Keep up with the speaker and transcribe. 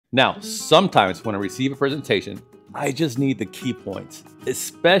Now, sometimes when I receive a presentation, I just need the key points,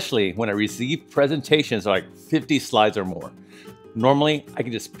 especially when I receive presentations like 50 slides or more. Normally, I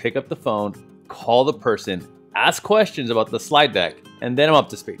can just pick up the phone, call the person, ask questions about the slide deck, and then I'm up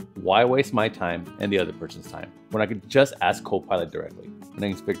to speed. Why waste my time and the other person's time when I could just ask Copilot directly? My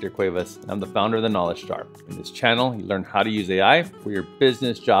name is Victor Cuevas, and I'm the founder of The Knowledge Jar. In this channel, you learn how to use AI for your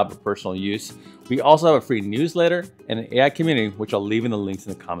business, job, or personal use. We also have a free newsletter and an AI community, which I'll leave in the links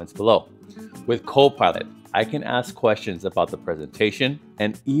in the comments below. With Copilot, I can ask questions about the presentation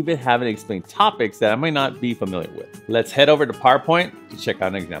and even have it explain topics that I might not be familiar with. Let's head over to PowerPoint to check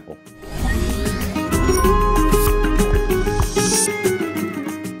out an example.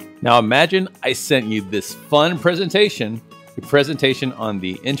 Now imagine I sent you this fun presentation, a presentation on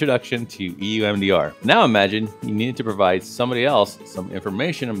the introduction to EUMDR. Now imagine you needed to provide somebody else some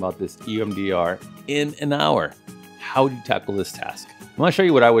information about this EUMDR in an hour. How would you tackle this task? I'm gonna show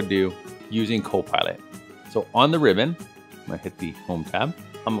you what I would do using Copilot. So on the ribbon, I'm gonna hit the Home tab.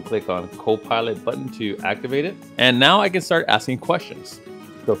 I'm gonna click on Copilot button to activate it. And now I can start asking questions.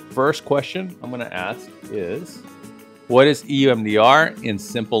 The first question I'm gonna ask is, what is EUMDR in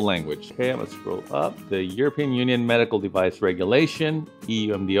simple language? Okay, I'm gonna scroll up. The European Union Medical Device Regulation,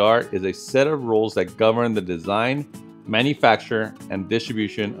 EUMDR, is a set of rules that govern the design, manufacture, and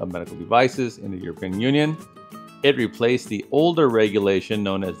distribution of medical devices in the European Union. It replaced the older regulation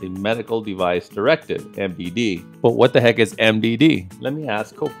known as the Medical Device Directive, MDD. But what the heck is MDD? Let me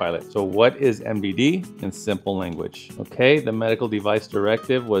ask Copilot. So what is MDD in simple language? Okay, the Medical Device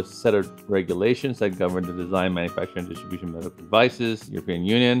Directive was a set of regulations that govern the design, manufacture, and distribution of medical devices, European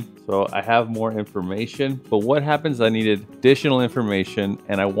Union. So I have more information, but what happens if I needed additional information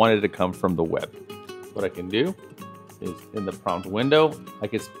and I wanted it to come from the web? What I can do is in the prompt window, I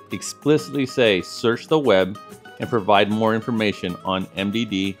can explicitly say, search the web and provide more information on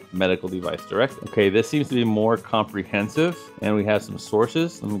MDD, Medical Device Directive. Okay, this seems to be more comprehensive and we have some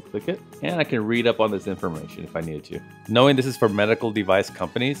sources. Let me click it and I can read up on this information if I needed to. Knowing this is for medical device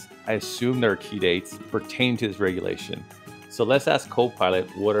companies, I assume there are key dates pertaining to this regulation. So let's ask Copilot,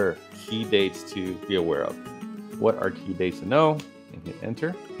 what are key dates to be aware of? What are key dates to know? And hit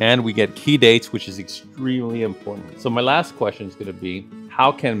enter. And we get key dates, which is extremely important. So my last question is gonna be, how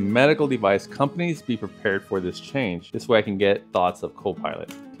can medical device companies be prepared for this change? This way I can get thoughts of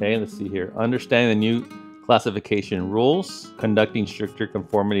Copilot. Okay, let's see here. Understanding the new classification rules, conducting stricter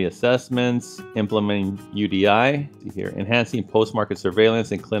conformity assessments, implementing UDI, see here, enhancing post-market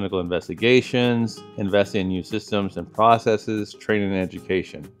surveillance and clinical investigations, investing in new systems and processes, training and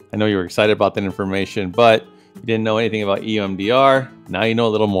education. I know you were excited about that information, but you didn't know anything about EUMDR. Now you know a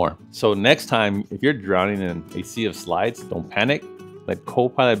little more. So next time, if you're drowning in a sea of slides, don't panic. Let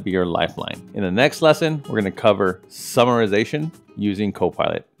Copilot be your lifeline. In the next lesson, we're going to cover summarization using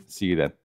Copilot. See you then.